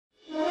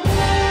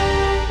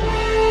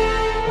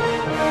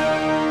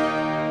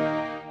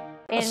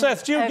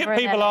Seth, do you get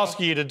people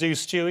asking you to do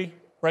Stewie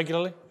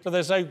regularly? Do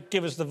they say,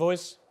 give us the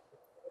voice?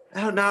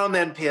 Oh, now and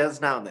then, Piers,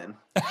 now and then.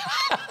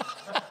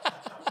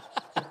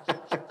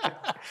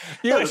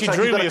 You actually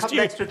drew me a couple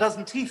extra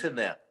dozen teeth in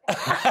there.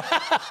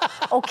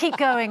 Or keep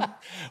going.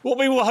 What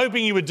we were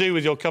hoping you would do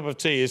with your cup of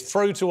tea is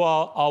throw to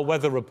our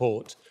weather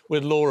report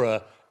with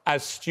Laura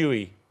as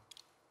Stewie.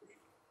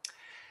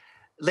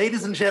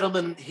 Ladies and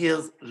gentlemen,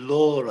 here's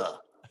Laura.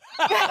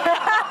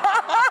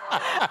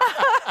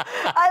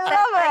 I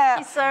love it. Thank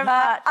you so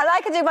much. I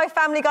like to do my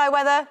Family Guy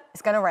weather.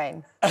 It's going to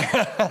rain.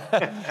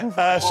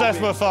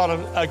 Seth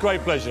MacFarlane, a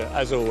great pleasure,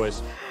 as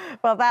always.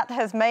 Well, that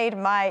has made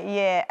my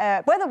year.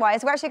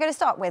 Weather-wise, we're actually going to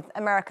start with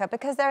America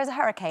because there is a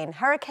hurricane.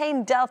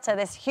 Hurricane Delta,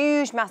 this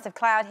huge, massive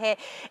cloud here.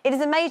 It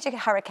is a major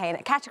hurricane,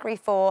 a Category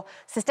 4.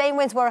 Sustained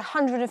winds were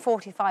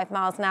 145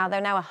 miles an hour. They're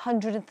now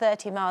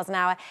 130 miles an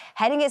hour,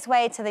 heading its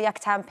way to the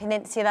Yucatan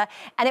Peninsula.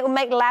 And it will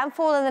make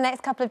landfall in the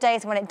next couple of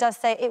days. And when it does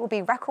so, it will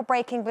be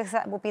record-breaking because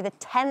that will be the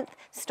 10th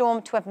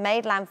storm to have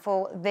made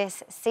landfall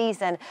this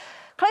season.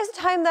 Closer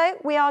to home, though,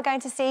 we are going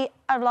to see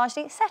a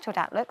largely settled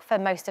outlook for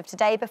most of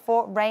today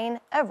before rain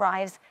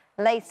arrives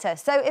later.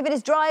 So if it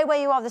is dry where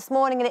you are this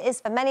morning, and it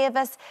is for many of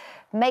us,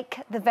 make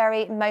the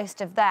very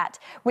most of that.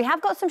 We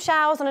have got some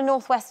showers on a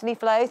northwesterly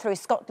flow through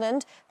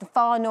Scotland, the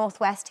far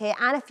northwest here,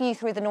 and a few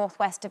through the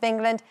northwest of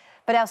England.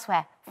 But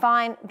elsewhere,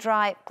 fine,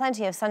 dry,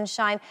 plenty of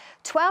sunshine.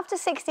 12 to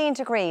 16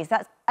 degrees,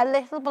 that's a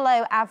little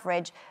below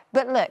average.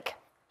 But look,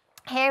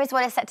 here is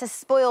what is set to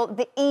spoil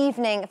the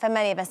evening for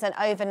many of us and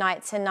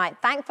overnight tonight.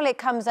 Thankfully, it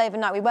comes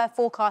overnight. We were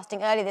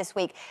forecasting early this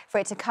week for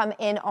it to come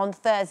in on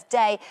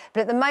Thursday.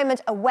 But at the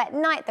moment, a wet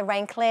night, the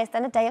rain clears,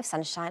 then a day of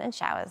sunshine and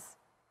showers.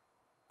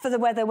 For the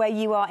weather where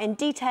you are in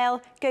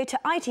detail, go to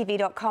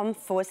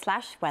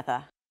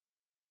itv.com/weather.